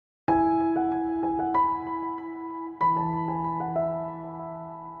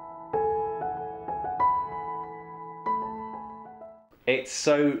It's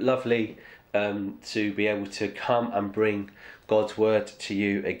so lovely to be able to come and bring God's word to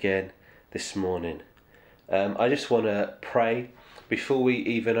you again this morning. I just want to pray before we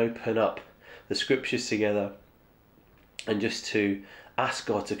even open up the scriptures together, and just to ask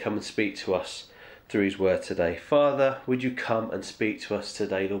God to come and speak to us through his word today. Father, would you come and speak to us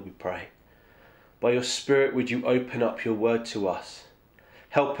today, Lord, we pray. By your Spirit, would you open up your word to us?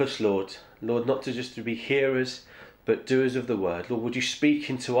 Help us, Lord, not to be hearers, but doers of the word. Lord, would you speak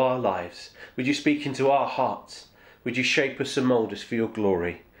into our lives? Would you speak into our hearts? Would you shape us and mould us for your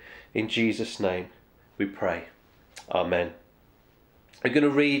glory? In Jesus' name we pray. Amen. I'm going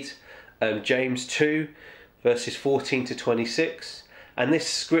to read James 2, verses 14 to 26. And this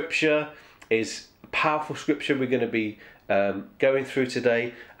scripture is a powerful scripture we're going to be going through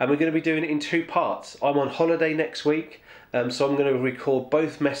today. And we're going to be doing it in two parts. I'm on holiday next week, so I'm going to record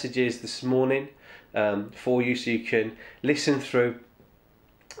both messages this morning for you, so you can listen through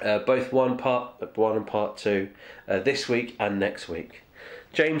both part 1 and part 2 this week and next week.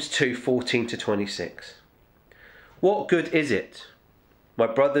 James 2, 14 to 26. What good is it, my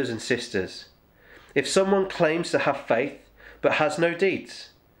brothers and sisters, if someone claims to have faith but has no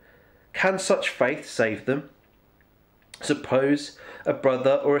deeds? Can such faith save them? Suppose a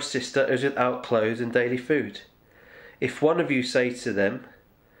brother or a sister is without clothes and daily food. If one of you says to them,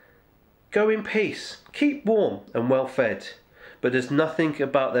 "Go in peace, keep warm and well fed," but does nothing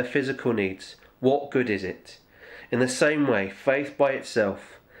about their physical needs, what good is it? In the same way, faith by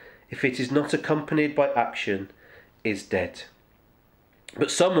itself, if it is not accompanied by action, is dead.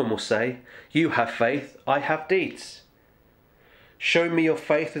 But someone will say, "You have faith, I have deeds." Show me your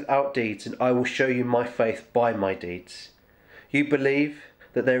faith without deeds, and I will show you my faith by my deeds. You believe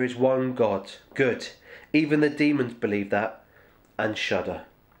that there is one God. Good. Even the demons believe that and shudder.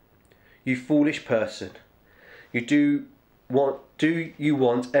 You foolish person. Do you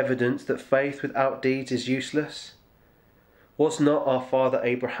want evidence that faith without deeds is useless? Was not our father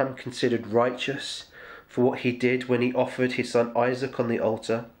Abraham considered righteous for what he did when he offered his son Isaac on the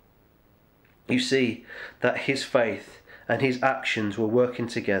altar? You see that his faith and his actions were working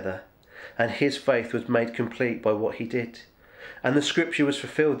together, and his faith was made complete by what he did. And the scripture was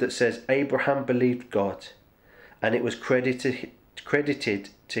fulfilled that says, Abraham believed God, and it was credited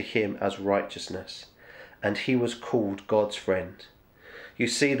to him as righteousness, and he was called God's friend. You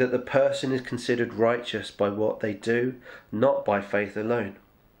see that the person is considered righteous by what they do, not by faith alone.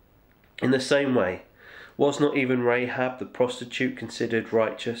 In the same way, was not even Rahab the prostitute considered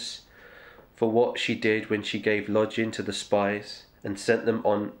righteous for what she did when she gave lodging to the spies and sent them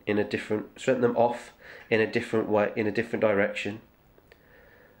off in a different way, in a different direction?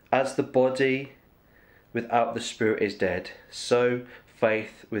 As the body without the spirit is dead, so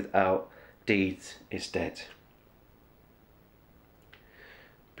faith without deeds is dead.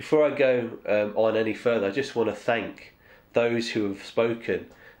 Before I go on any further, I just want to thank those who have spoken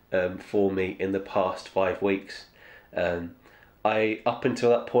for me in the past 5 weeks. Up until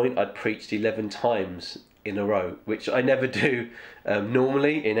that point, I'd preached 11 times in a row, which I never do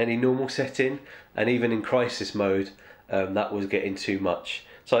normally in any normal setting, and even in crisis mode, that was getting too much.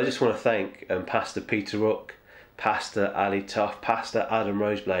 So I just want to thank Pastor Peter Rook, Pastor Ali Tuff, Pastor Adam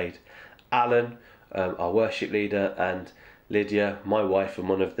Roseblade, Alan, our worship leader, and Lydia, my wife and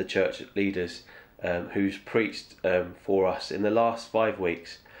one of the church leaders, who's preached for us in the last 5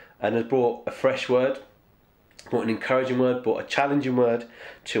 weeks, and has brought a fresh word, brought an encouraging word, brought a challenging word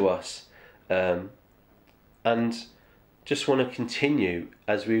to us. And just want to continue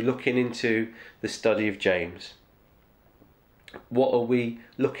as we're looking into the study of James. What are we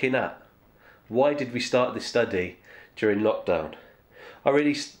looking at? Why did we start this study during lockdown? I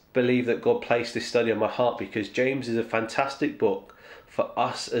really believe that God placed this study on my heart because James is a fantastic book for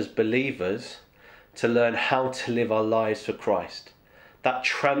us as believers to learn how to live our lives for Christ. That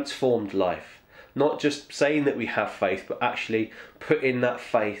transformed life. Not just saying that we have faith, but actually putting that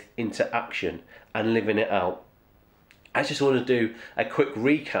faith into action and living it out. I just want to do a quick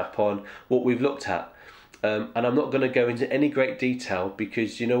recap on what we've looked at. And I'm not going to go into any great detail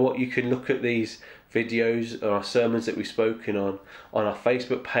because you know what, you can look at these videos or our sermons that we've spoken on our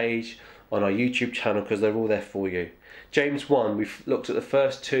Facebook page, on our YouTube channel, because they're all there for you. James 1, we've looked at the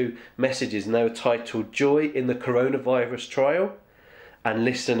first 2 messages and they were titled Joy in the Coronavirus Trial and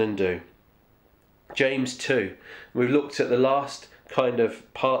Listen and Do. James 2, we've looked at the last kind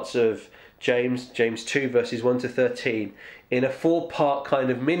of parts of James 2 verses 1 to 13 in a 4-part kind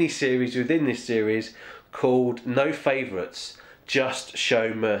of mini-series within this series called No Favourites, Just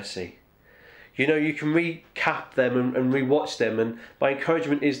Show Mercy. You know, you can recap them and rewatch them, and my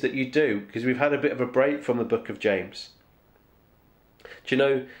encouragement is that you do, because we've had a bit of a break from the book of James. Do you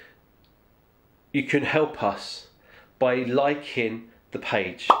know, you can help us by liking the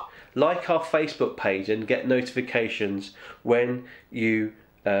page. Like our Facebook page and get notifications when you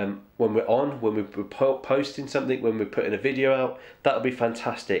when we're on, when we're posting something, when we're putting a video out. That would be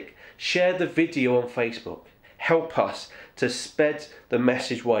fantastic. Share the video on Facebook. Help us to spread the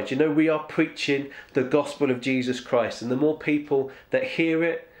message wide. You know, we are preaching the gospel of Jesus Christ, and the more people that hear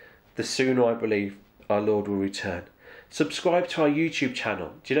it, the sooner I believe our Lord will return. Subscribe to our YouTube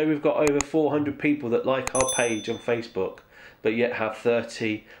channel. Do you know we've got over 400 people that like our page on Facebook, but yet have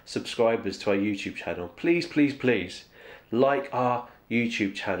 30 subscribers to our YouTube channel? Please, please, please like our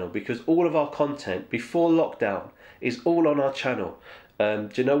YouTube channel, because all of our content before lockdown is all on our channel. Do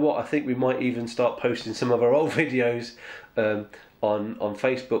you know what? I think we might even start posting some of our old videos on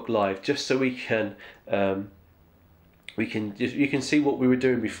Facebook Live, just so you can see what we were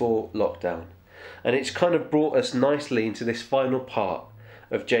doing before lockdown. And it's kind of brought us nicely into this final part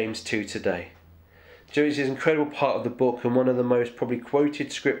of James 2 today. James is an incredible part of the book, and one of the most probably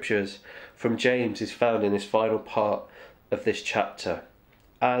quoted scriptures from James is found in this final part of this chapter.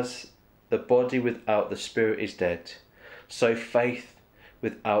 As the body without the spirit is dead, so faith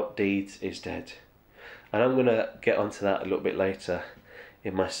without deeds is dead. And I'm going to get onto that a little bit later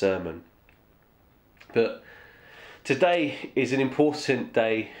in my sermon. But today is an important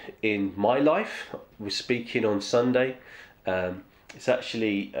day in my life. We're speaking on Sunday. It's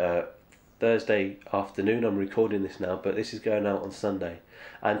actually Thursday afternoon. I'm recording this now, but this is going out on Sunday.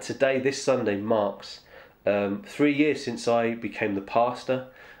 And today, this Sunday, marks 3 years since I became the pastor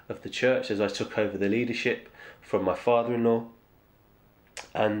of the church, as I took over the leadership from my father-in-law.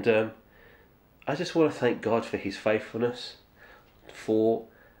 And I just want to thank God for his faithfulness, for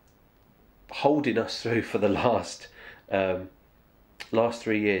holding us through for the last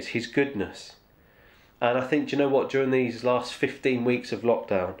 3 years, his goodness. And I think, do you know what, during these last 15 weeks of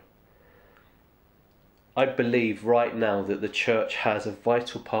lockdown, I believe right now that the church has a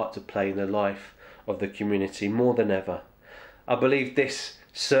vital part to play in the life of the community more than ever. I believe this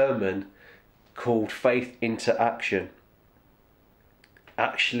sermon, called Faith into Action,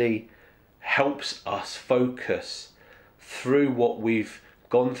 actually helps us focus through what we've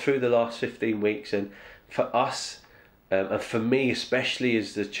gone through the last 15 weeks. And for us, and for me especially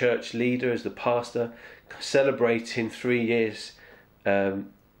as the church leader, as the pastor, celebrating 3 years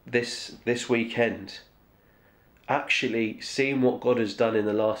this weekend, actually seeing what God has done in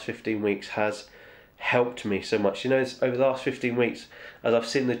the last 15 weeks has helped me so much. You know, it's over the last 15 weeks, as I've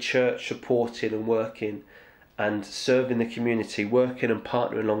seen the church supporting and working and serving the community, working and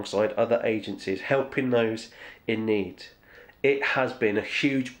partnering alongside other agencies, helping those in need, it has been a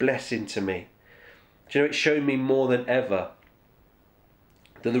huge blessing to me. Do you know, it showed me more than ever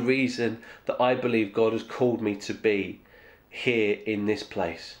that the reason that I believe God has called me to be here in this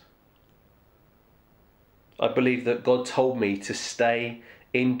place. I believe that God told me to stay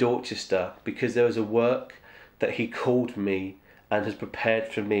in Dorchester because there was a work that he called me and has prepared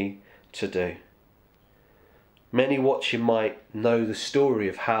for me to do. Many watching might know the story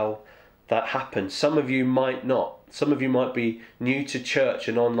of how that happened. Some of you might not. Some of you might be new to church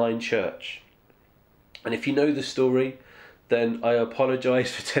and online church. And if you know the story, then I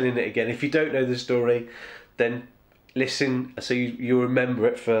apologise for telling it again. If you don't know the story, then listen so you remember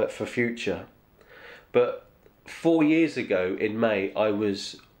it for future. But 4 years ago in May, I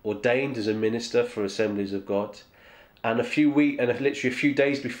was ordained as a minister for Assemblies of God, and literally a few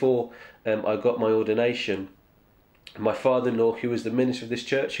days before I got my ordination, my father-in-law, who was the minister of this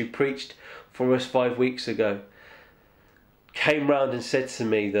church, who preached for us 5 weeks ago, came round and said to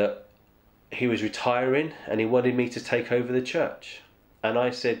me that he was retiring and he wanted me to take over the church. And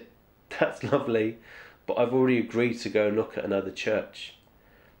I said, that's lovely, but I've already agreed to go and look at another church.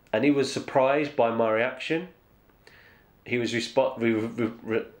 And he was surprised by my reaction. He was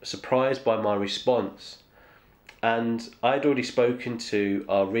surprised by my response. And I'd already spoken to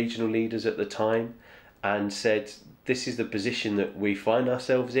our regional leaders at the time and said, this is the position that we find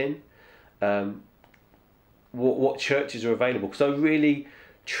ourselves in. What churches are available? Because I really,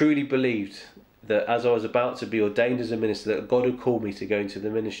 truly believed that as I was about to be ordained as a minister, that God had called me to go into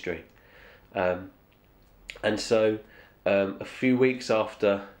the ministry. And so a few weeks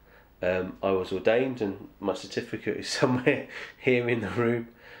after I was ordained, and my certificate is somewhere here in the room,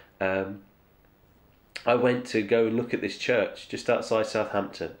 I went to go and look at this church just outside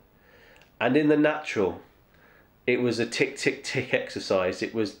Southampton. And in the natural, it was a tick, tick, tick exercise.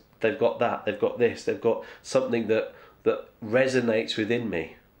 It was, they've got that, they've got this, they've got something that resonates within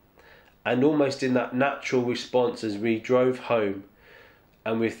me. And almost in that natural response, as we drove home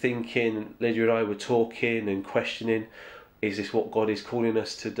and we're thinking, Lydia and I were talking and questioning, is this what God is calling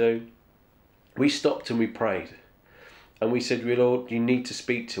us to do? We stopped and we prayed. And we said, Lord, you need to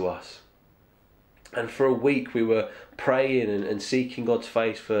speak to us. And for a week we were praying and seeking God's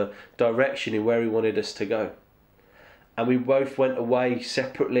face for direction in where he wanted us to go. And we both went away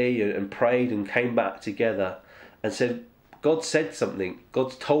separately and prayed and came back together and said, God said something.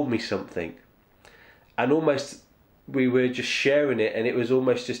 God's told me something. And almost we were just sharing it, and it was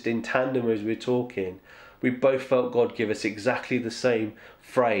almost just in tandem as we were talking. We both felt God give us exactly the same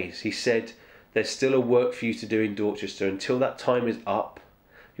phrase. He said, there's still a work for you to do in Dorchester. Until that time is up,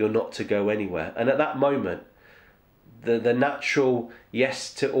 you're not to go anywhere. And at that moment, the natural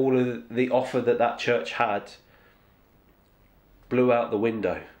yes to all of the offer that church had blew out the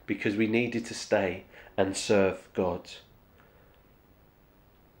window, because we needed to stay and serve God.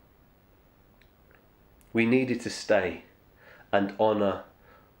 We needed to stay and honour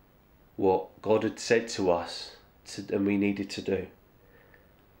what God had said to us, and we needed to do.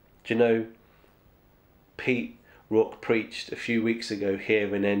 Do you know, Pete Rook preached a few weeks ago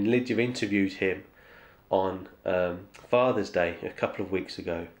here, and then Lydia interviewed him on Father's Day a couple of weeks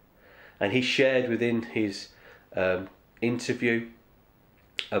ago, and he shared within his interview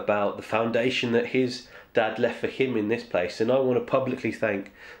about the foundation that his dad left for him in this place. And I want to publicly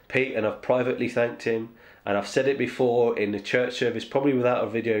thank Pete, and I've privately thanked him, and I've said it before in the church service, probably without a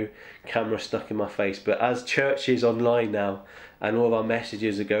video camera stuck in my face, but as church is online now and all of our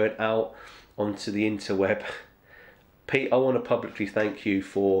messages are going out onto the interweb, Pete, I want to publicly thank you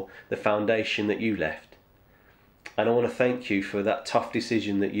for the foundation that you left. And I want to thank you for that tough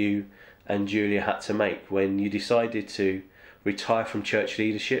decision that you and Julia had to make when you decided to retire from church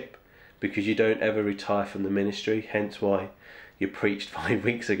leadership, because you don't ever retire from the ministry, hence why you preached 5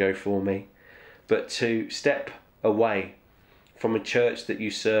 weeks ago for me. But to step away from a church that you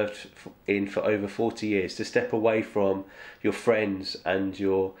served in for over 40 years, to step away from your friends and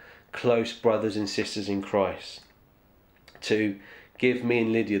your close brothers and sisters in Christ, to give me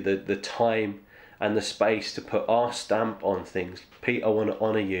and Lydia the time and the space to put our stamp on things. Pete, I want to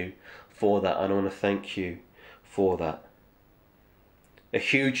honour you for that, and I want to thank you for that. A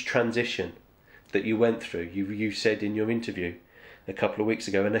huge transition that you went through, you said in your interview a couple of weeks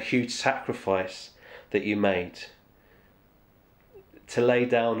ago, and a huge sacrifice that you made to lay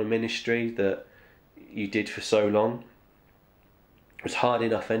down a ministry that you did for so long. It was hard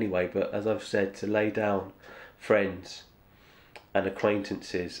enough anyway, but as I've said, to lay down friends and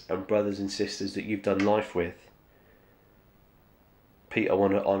acquaintances and brothers and sisters that you've done life with. Pete, I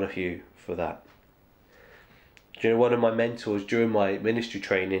want to honour you for that. Do you know, one of my mentors during my ministry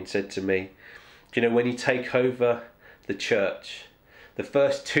training said to me, do you know, when you take over the church, the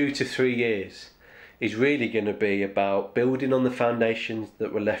first 2 to 3 years is really going to be about building on the foundations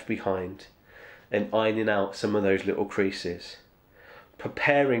that were left behind and ironing out some of those little creases,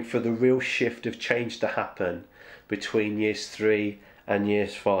 preparing for the real shift of change to happen between years 3 and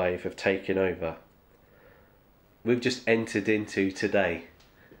years 5 of taking over. We've just entered into today,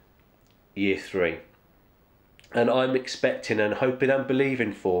 year 3. And I'm expecting and hoping and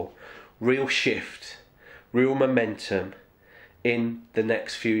believing for real shift, real momentum in the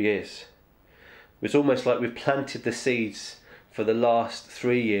next few years. It's almost like we've planted the seeds for the last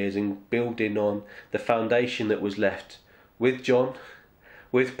 3 years and building on the foundation that was left with John,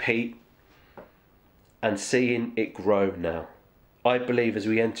 with Pete, and seeing it grow now. I believe as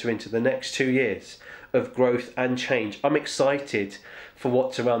we enter into the next 2 years of growth and change, I'm excited for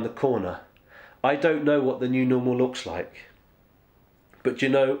what's around the corner. I don't know what the new normal looks like, but you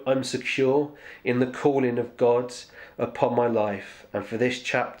know, I'm secure in the calling of God upon my life, and for this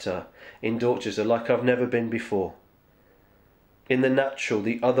chapter in Dorchester like I've never been before. In the natural,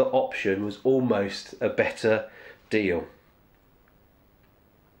 the other option was almost a better deal.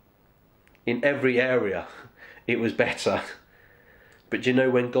 In every area, it was better. But you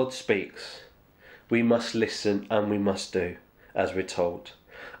know, when God speaks, we must listen and we must do as we're told.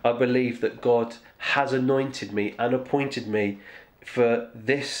 I believe that God has anointed me and appointed me for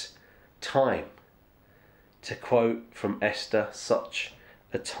this time. To quote from Esther, such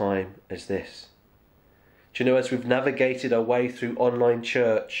a time as this. Do you know, as we've navigated our way through online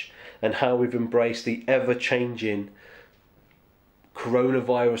church and how we've embraced the ever-changing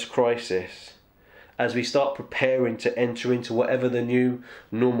coronavirus crisis, as we start preparing to enter into whatever the new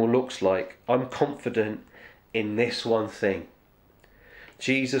normal looks like, I'm confident in this one thing.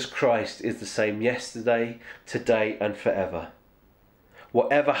 Jesus Christ is the same yesterday, today and forever.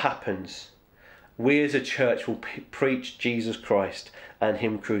 Whatever happens, we as a church will preach Jesus Christ and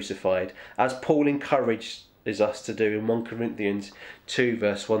Him crucified, as Paul encourages us to do in 1 Corinthians 2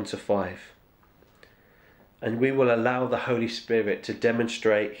 verse 1 to 5. and we will allow the Holy Spirit to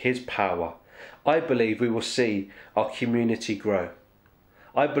demonstrate his power, I believe we will see our community grow.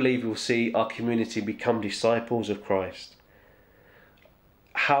 I believe we will see our community become disciples of Christ.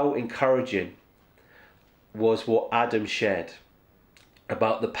 How encouraging was what Adam shared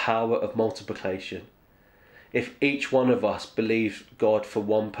about the power of multiplication. If each one of us believed God for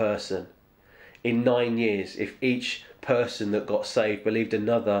one person, in 9 years, if each person that got saved believed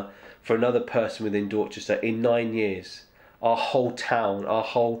for another person within Dorchester, in 9 years, our whole town, our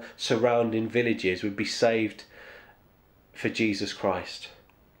whole surrounding villages would be saved for Jesus Christ.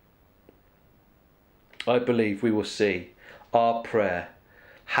 I believe we will see our prayer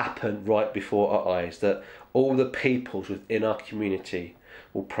happen right before our eyes, that all the peoples within our community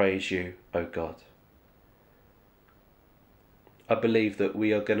will praise you, O God. I believe that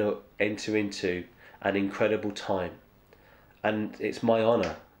we are going to enter into an incredible time, and it's my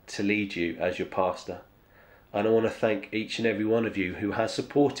honour to lead you as your pastor. And I want to thank each and every one of you who has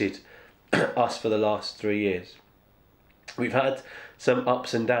supported us for the last 3 years. We've had some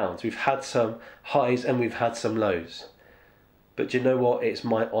ups and downs, we've had some highs and we've had some lows. But do you know what? It's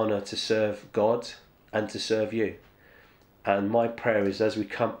my honour to serve God and to serve you. And my prayer is, as we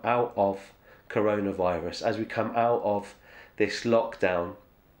come out of coronavirus, as we come out of this lockdown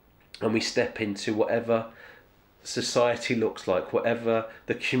and we step into whatever society looks like, whatever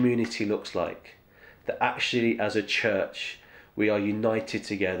the community looks like, that actually as a church we are united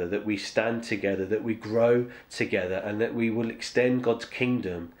together, that we stand together, that we grow together, and that we will extend God's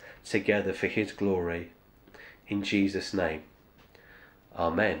kingdom together for his glory. In Jesus' name.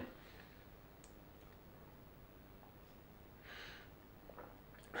 Amen.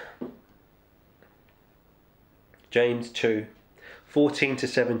 James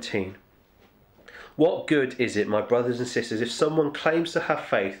 2:14-17. What good is it, my brothers and sisters, if someone claims to have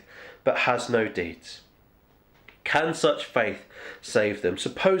faith but has no deeds? Can such faith save them?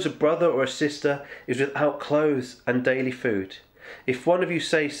 Suppose a brother or a sister is without clothes and daily food. If one of you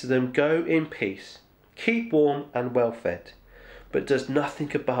says to them, "Go in peace, keep warm and well fed," but does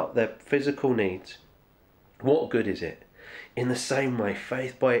nothing about their physical needs, what good is it? In the same way,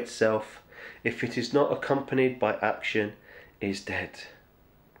 faith by itself, if it is not accompanied by action, is dead.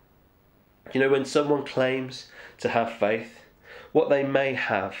 You know, when someone claims to have faith, what they may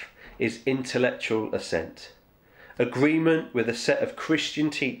have is intellectual assent, agreement with a set of Christian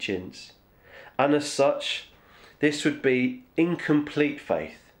teachings, and as such, this would be incomplete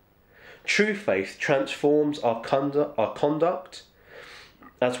faith. True faith transforms our conduct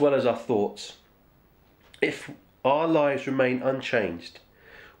as well as our thoughts. If our lives remain unchanged,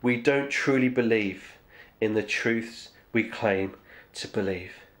 we don't truly believe in the truths we claim to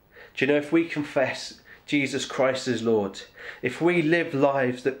believe. Do you know, if we confess Jesus Christ as Lord, if we live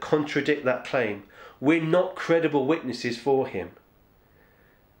lives that contradict that claim, we're not credible witnesses for him.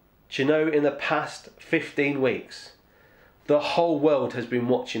 Do you know, in the past 15 weeks, the whole world has been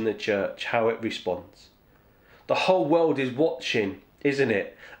watching the church, how it responds. The whole world is watching, isn't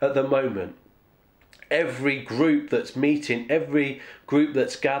it, at the moment? Every group that's meeting, every group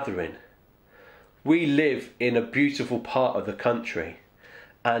that's gathering. We live in a beautiful part of the country,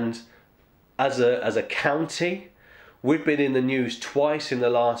 and as a county, we've been in the news twice in the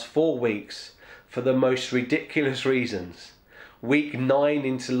last 4 weeks for the most ridiculous reasons. Week 9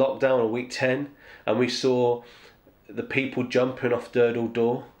 into lockdown, or week 10, and we saw the people jumping off Durdle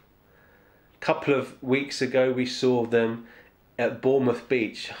Door. A couple of weeks ago we saw them at Bournemouth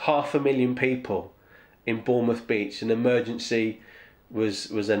Beach, 500,000 people in Bournemouth Beach. An emergency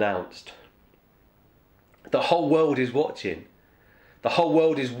was announced. The whole world is watching. The whole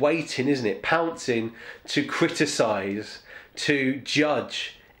world is waiting, isn't it? Pouncing to criticise, to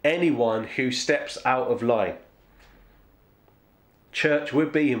judge anyone who steps out of line. Church, we're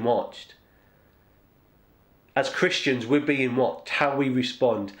being watched. As Christians, we're being watched. How we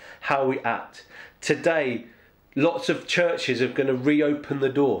respond, how we act. Today, lots of churches are going to reopen the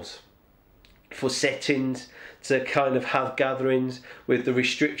doors for settings, to kind of have gatherings with the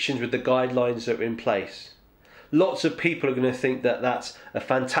restrictions, with the guidelines that are in place. Lots of people are going to think that that's a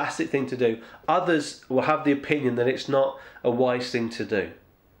fantastic thing to do. Others will have the opinion that it's not a wise thing to do.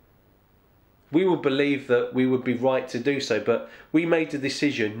 We will believe that we would be right to do so, but we made the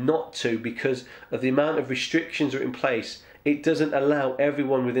decision not to because of the amount of restrictions that are in place. It doesn't allow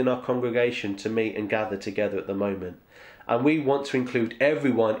everyone within our congregation to meet and gather together at the moment. And we want to include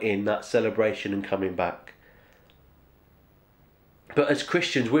everyone in that celebration and coming back. But as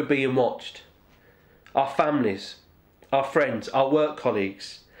Christians, we're being watched. Our families, our friends, our work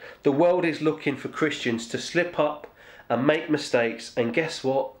colleagues. The world is looking for Christians to slip up and make mistakes, and guess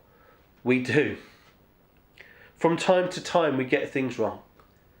what? We do. From time to time we get things wrong.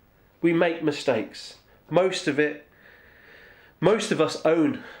 We make mistakes. Most of us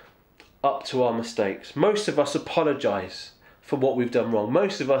own up to our mistakes. Most of us apologise for what we've done wrong.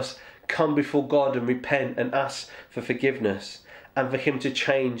 Most of us come before God and repent and ask for forgiveness and for Him to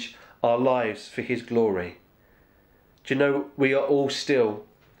change our lives for His glory. Do you know, we are all still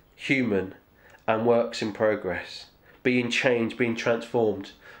human and works in progress, being changed, being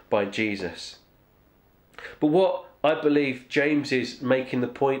transformed by Jesus. But what I believe James is making the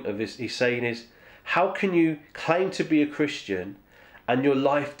point of this, he's saying is, how can you claim to be a Christian and your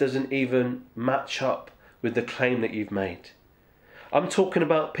life doesn't even match up with the claim that you've made? I'm talking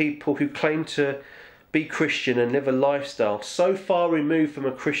about people who claim to be Christian and live a lifestyle so far removed from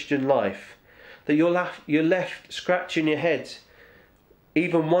a Christian life that you're left scratching your head,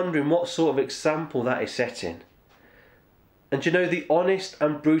 even wondering what sort of example that is setting. And you know, the honest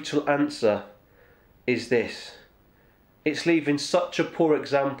and brutal answer is this: it's leaving such a poor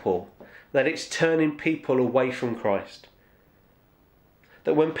example that it's turning people away from Christ.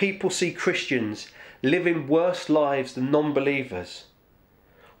 That when people see Christians living worse lives than non-believers,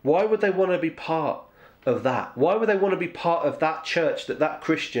 why would they want to be part of that? Why would they want to be part of that church that that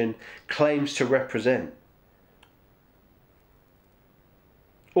Christian claims to represent?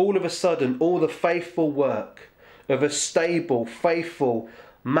 All of a sudden, all the faithful work of a stable, faithful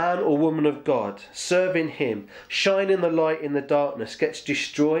man or woman of God, serving Him, shining the light in the darkness, gets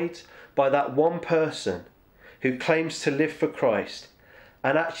destroyed by that one person who claims to live for Christ,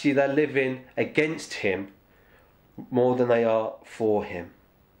 and actually they're living against Him more than they are for Him.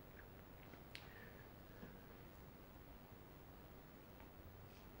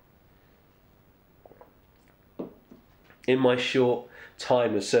 In my short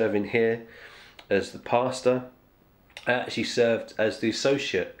time of serving here as the pastor, I actually served as the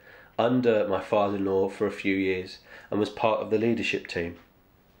associate under my father-in-law for a few years and was part of the leadership team.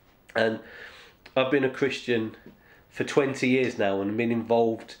 And I've been a Christian for 20 years now and been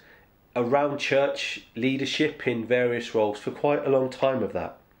involved around church leadership in various roles for quite a long time of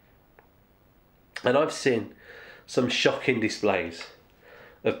that. And I've seen some shocking displays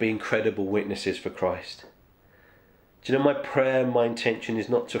of being credible witnesses for Christ. Do you know, my prayer, my intention is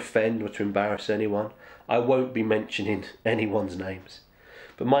not to offend or to embarrass anyone. I won't be mentioning anyone's names.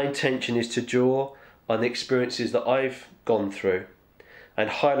 But my intention is to draw on the experiences that I've gone through and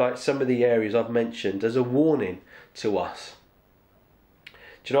highlight some of the areas I've mentioned as a warning to us. Do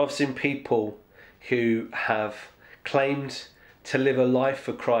you know, I've seen people who have claimed to live a life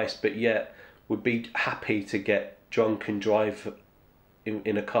for Christ but yet would be happy to get drunk and drive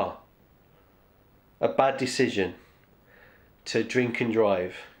in a car. A bad decision to drink and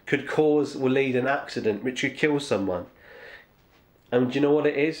drive could cause or lead an accident which could kill someone. And do you know what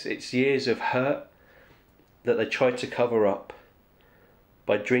it is? It's years of hurt that they try to cover up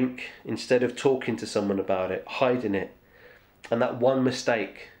by drink instead of talking to someone about it, hiding it. And that one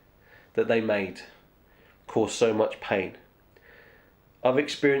mistake that they made caused so much pain. I've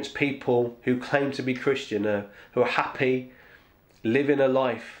experienced people who claim to be Christian who are happy living a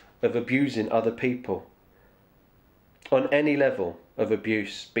life of abusing other people on any level of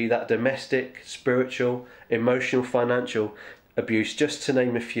abuse, be that domestic, spiritual, emotional, financial abuse, just to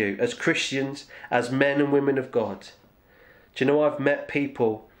name a few. As Christians, as men and women of God, do you know, I've met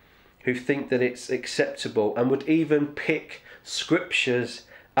people who think that it's acceptable and would even pick scriptures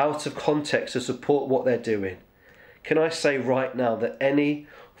out of context to support what they're doing. Can I say right now that any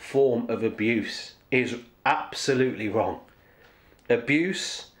form of abuse is absolutely wrong?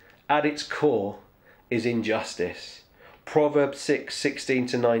 Abuse at its core is injustice. Proverbs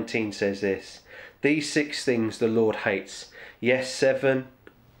 6:16-19 says this: "These 6 things the Lord hates, yes, 7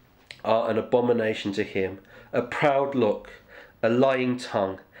 are an abomination to Him: a proud look, a lying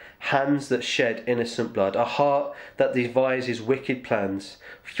tongue, hands that shed innocent blood, a heart that devises wicked plans,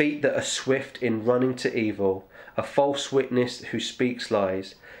 feet that are swift in running to evil, a false witness who speaks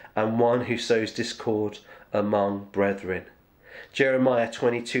lies, and one who sows discord among brethren." Jeremiah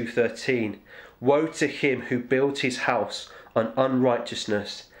 22:13, "Woe to him who builds his house on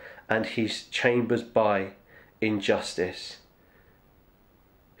unrighteousness and his chambers by injustice,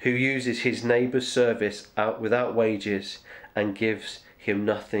 who uses his neighbour's service out without wages and gives him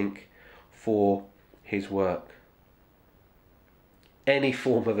nothing for his work." Any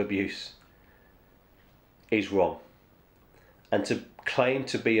form of abuse is wrong. And to claim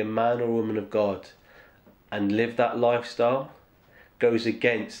to be a man or woman of God and live that lifestyle goes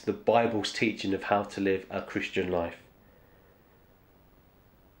against the Bible's teaching of how to live a Christian life.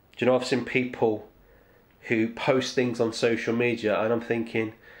 Do you know, I've seen people who post things on social media and I'm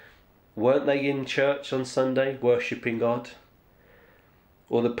thinking, Weren't they in church on Sunday worshipping God?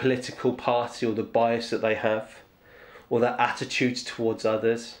 Or the political party or the bias that they have? Or their attitudes towards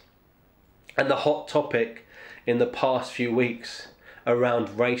others? And the hot topic in the past few weeks around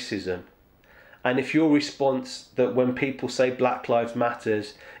racism. And if your response that when people say Black Lives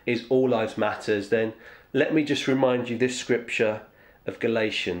Matters is all lives matters, then let me just remind you this scripture of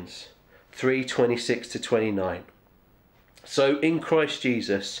Galatians 3:26-29. So in Christ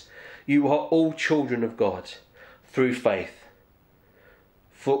Jesus, you are all children of God through faith.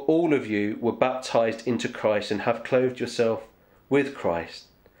 For all of you were baptized into Christ and have clothed yourself with Christ.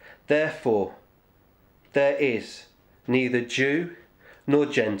 Therefore, there is neither Jew nor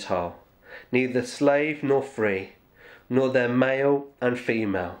Gentile, neither slave nor free, nor there male and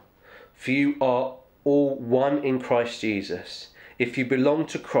female, for you are all one in Christ Jesus. If you belong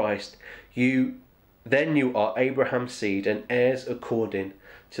to Christ, then you are Abraham's seed and heirs according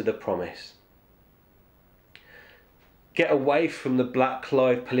to the promise. Get away from the Black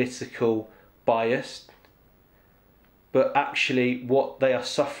Lives political bias, but actually what they are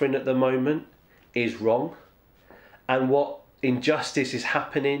suffering at the moment is wrong, and what injustice is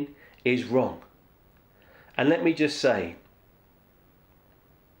happening is wrong. And let me just say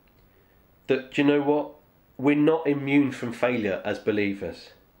that, do you know what? We're not immune from failure as believers.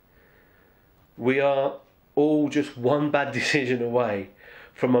 We are all just one bad decision away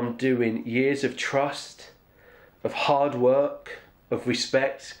from undoing years of trust, of hard work, of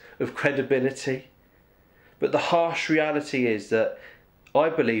respect, of credibility. But the harsh reality is that I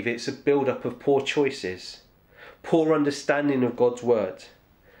believe it's a build-up of poor choices, poor understanding of God's word.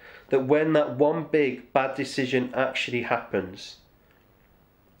 That when that one big bad decision actually happens,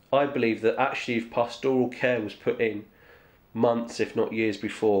 I believe that actually if pastoral care was put in months, if not years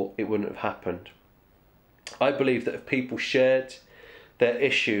before, it wouldn't have happened. I believe that if people shared their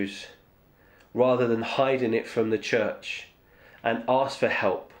issues rather than hiding it from the church and asked for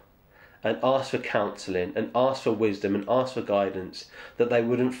help and asked for counselling and asked for wisdom and asked for guidance, that they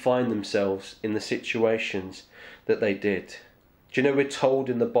wouldn't find themselves in the situations that they did. Do you know we're told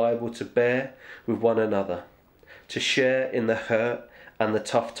in the Bible to bear with one another, to share in the hurt and the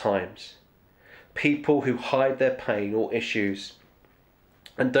tough times. People who hide their pain or issues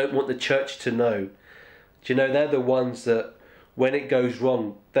and don't want the church to know, do you know they're the ones that when it goes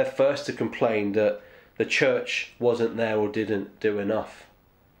wrong, they're first to complain that the church wasn't there or didn't do enough.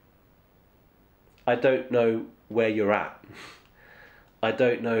 I don't know where you're at. I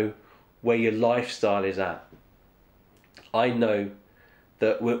don't know where your lifestyle is at. I know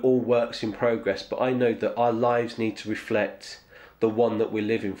that we're all works in progress, but I know that our lives need to reflect the one that we're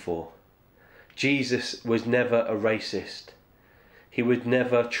living for. Jesus was never a racist. He would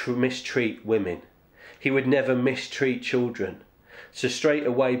never mistreat women. He would never mistreat children. So straight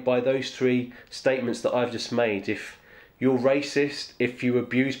away, by those three statements that I've just made, if you're racist, if you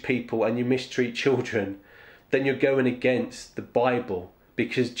abuse people and you mistreat children, then you're going against the Bible,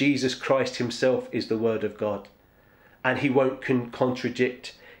 because Jesus Christ himself is the Word of God. And he won't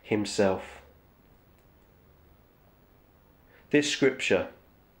contradict himself. This scripture,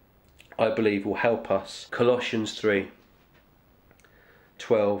 I believe, will help us. Colossians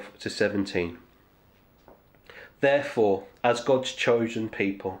 3:12-17. Therefore, as God's chosen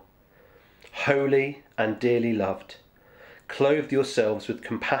people, holy and dearly loved, clothe yourselves with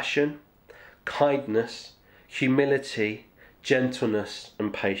compassion, kindness, humility, gentleness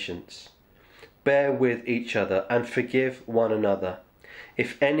and patience. Bear with each other and forgive one another.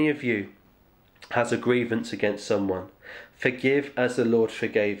 If any of you has a grievance against someone, forgive as the Lord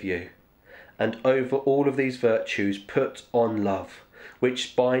forgave you. And over all of these virtues put on love,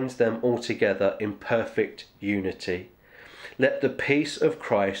 which binds them all together in perfect unity. Let the peace of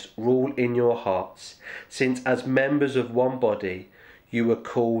Christ rule in your hearts, since as members of one body you were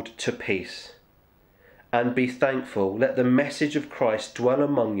called to peace. And be thankful. Let the message of Christ dwell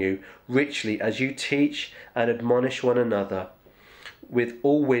among you richly as you teach and admonish one another with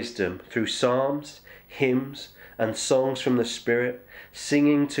all wisdom through psalms, hymns, and songs from the Spirit,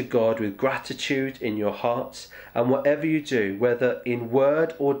 singing to God with gratitude in your hearts. And whatever you do, whether in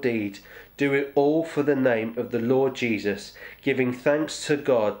word or deed, do it all for the name of the Lord Jesus, giving thanks to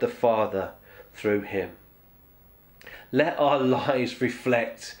God the Father through him. Let our lives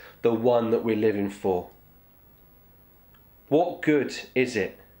reflect the one that we're living for. What good is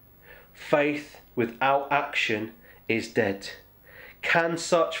it? Faith without action is dead. Can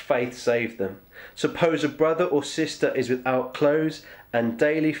such faith save them? Suppose a brother or sister is without clothes and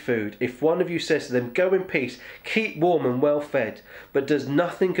daily food. If one of you says to them, go in peace, keep warm and well fed, but does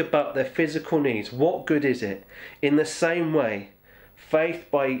nothing about their physical needs, what good is it? In the same way,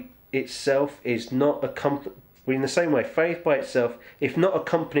 faith by itself is not accompanied, in the same way, faith by itself, if not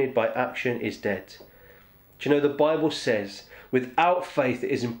accompanied by action, is dead. Do you know the Bible says, without faith it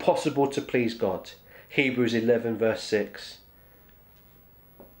is impossible to please God. Hebrews 11 verse 6.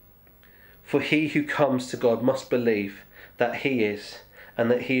 For he who comes to God must believe that he is, and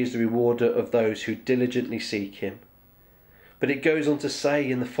that he is the rewarder of those who diligently seek him. But it goes on to say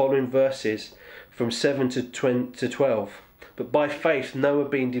in the following verses from 7 to 12, but by faith Noah,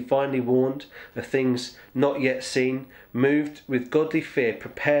 being divinely warned of things not yet seen, moved with godly fear,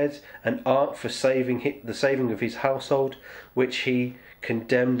 prepared an ark for the saving of his household, which he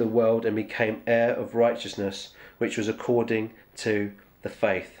condemned the world and became heir of righteousness, which was according to the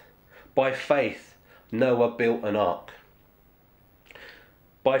faith. By faith Noah built an ark.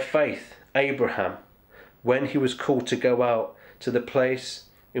 By faith Abraham, when he was called to go out to the place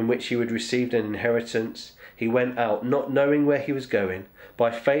in which he would receive an inheritance, he went out, not knowing where he was going.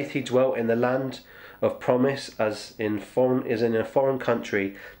 By faith he dwelt in the land of promise, as in a foreign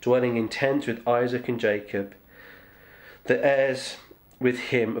country, dwelling in tents with Isaac and Jacob, the heirs with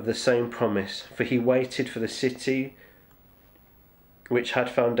him of the same promise. For he waited for the city which had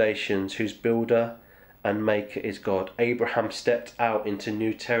foundations, whose builder and maker is God. Abraham stepped out into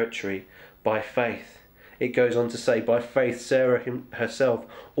new territory by faith. It goes on to say, by faith Sarah herself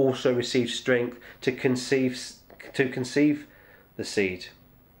also received strength to conceive the seed,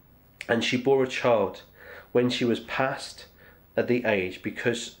 and she bore a child when she was past the age,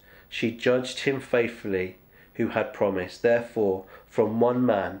 because she judged him faithfully who had promised. Therefore, from one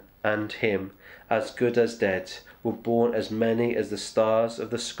man, and him as good as dead, were born as many as the stars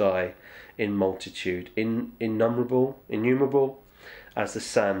of the sky in multitude, innumerable as the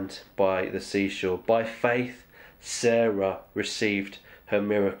sand by the seashore. By faith Sarah received her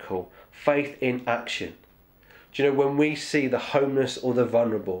miracle. Faith in action. Do you know, when we see the homeless or the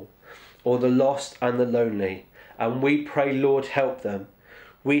vulnerable, or the lost and the lonely, and we pray, Lord, help them,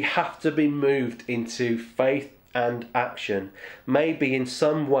 we have to be moved into faith and action. Maybe in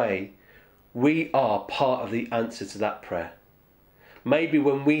some way we are part of the answer to that prayer. Maybe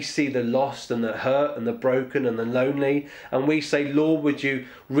when we see the lost and the hurt and the broken and the lonely, and we say, Lord, would you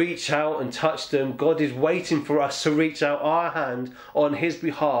reach out and touch them? God is waiting for us to reach out our hand on his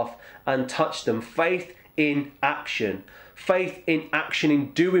behalf and touch them. Faith in action. Faith in action,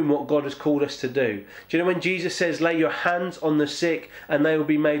 in doing what God has called us to do. Do you know when Jesus says, lay your hands on the sick and they will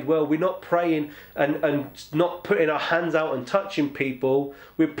be made well? We're not praying and not putting our hands out and touching people.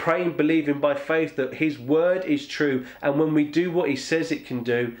 We're praying, believing by faith that his word is true. And when we do what he says it can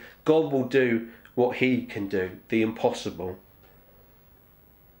do, God will do what he can do, the impossible.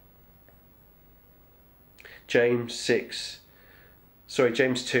 James 2,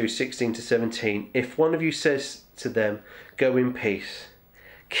 16 to 17. If one of you says to them, go in peace,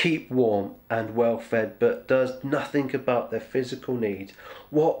 keep warm and well fed, but does nothing about their physical need,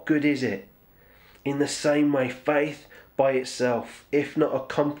 what good is it? In the same way, faith by itself, if not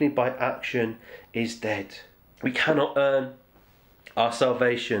accompanied by action, is dead. We cannot earn our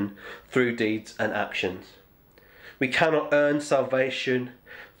salvation through deeds and actions. We cannot earn salvation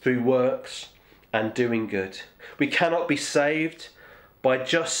through works and doing good. We cannot be saved by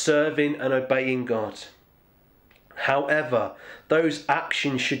just serving and obeying God. However, those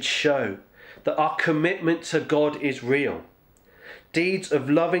actions should show that our commitment to God is real. Deeds of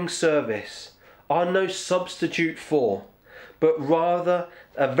loving service are no substitute for, but rather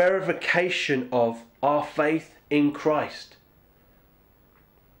a verification of our faith in Christ.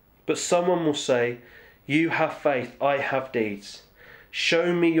 But someone will say, you have faith, I have deeds.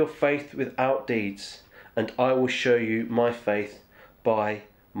 Show me your faith without deeds, and I will show you my faith by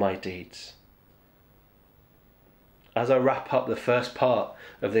my deeds. As I wrap up the first part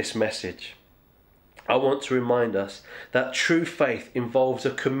of this message, I want to remind us that true faith involves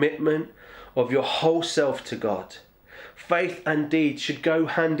a commitment of your whole self to God. Faith and deeds should go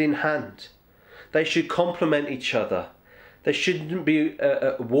hand in hand. They should complement each other. They shouldn't be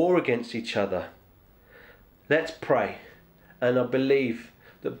at war against each other. Let's pray, and I believe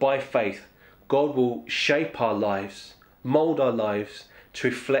that by faith God will shape our lives, mould our lives to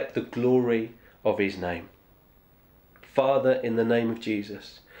reflect the glory of his name. Father, in the name of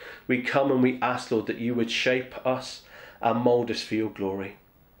Jesus, we come and we ask, Lord, that you would shape us and mould us for your glory.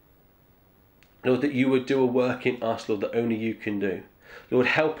 Lord, that you would do a work in us, Lord, that only you can do. Lord,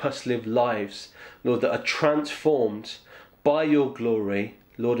 help us live lives, Lord, that are transformed by your glory.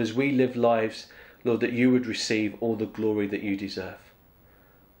 Lord, as we live lives, Lord, that you would receive all the glory that you deserve.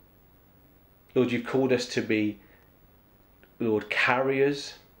 Lord, you've called us to be, Lord,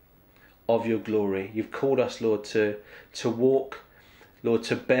 carriers of your glory. You've called us, Lord, to walk Lord,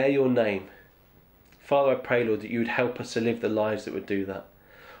 to bear your name. Father, I pray, Lord, that you would help us to live the lives that would do that.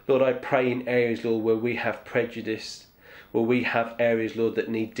 Lord, I pray in areas, Lord, where we have prejudice, where we have areas, Lord, that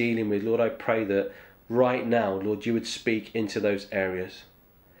need dealing with. Lord, I pray that right now, Lord, you would speak into those areas.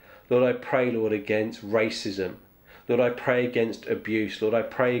 Lord, I pray, Lord, against racism. Lord, I pray against abuse. Lord, I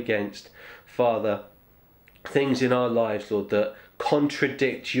pray against, Father, things in our lives, Lord, that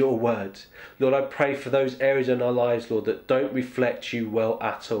contradict your words. Lord, I pray for those areas in our lives, Lord, that don't reflect you well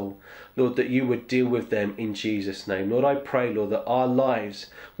at all. Lord, that you would deal with them in Jesus' name. Lord, I pray, Lord, that our lives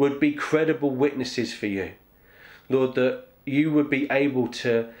would be credible witnesses for you. Lord, that you would be able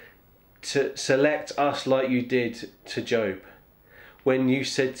to select us like you did to Job. When you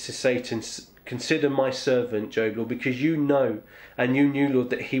said to Satan, consider my servant Job, Lord, because you know and you knew, Lord,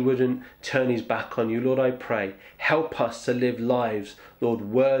 that he wouldn't turn his back on you. Lord, I pray, help us to live lives, Lord,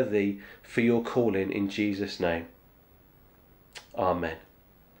 worthy for your calling in Jesus' name. Amen.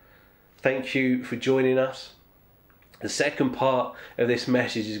 Thank you for joining us. The second part of this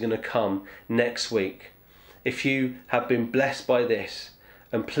message is going to come next week. If you have been blessed by this,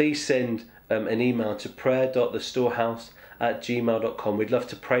 and please send an email to prayer.thestorehouse@gmail.com. We'd love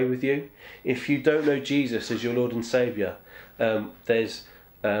to pray with you. If you don't know Jesus as your Lord and Saviour, there's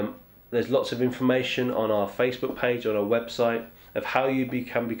lots of information on our Facebook page, on our website, of how you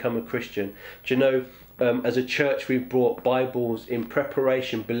can become a Christian. Do you know, as a church, we've brought Bibles in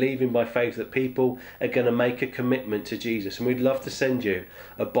preparation, believing by faith that people are going to make a commitment to Jesus. And we'd love to send you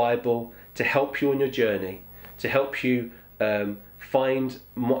a Bible to help you on your journey, to help you find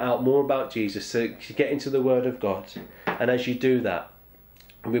out more about Jesus, so to get into the Word of God. And as you do that,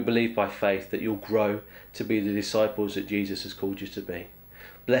 we believe by faith that you'll grow to be the disciples that Jesus has called you to be.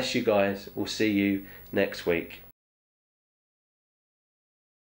 Bless you guys. We'll see you next week.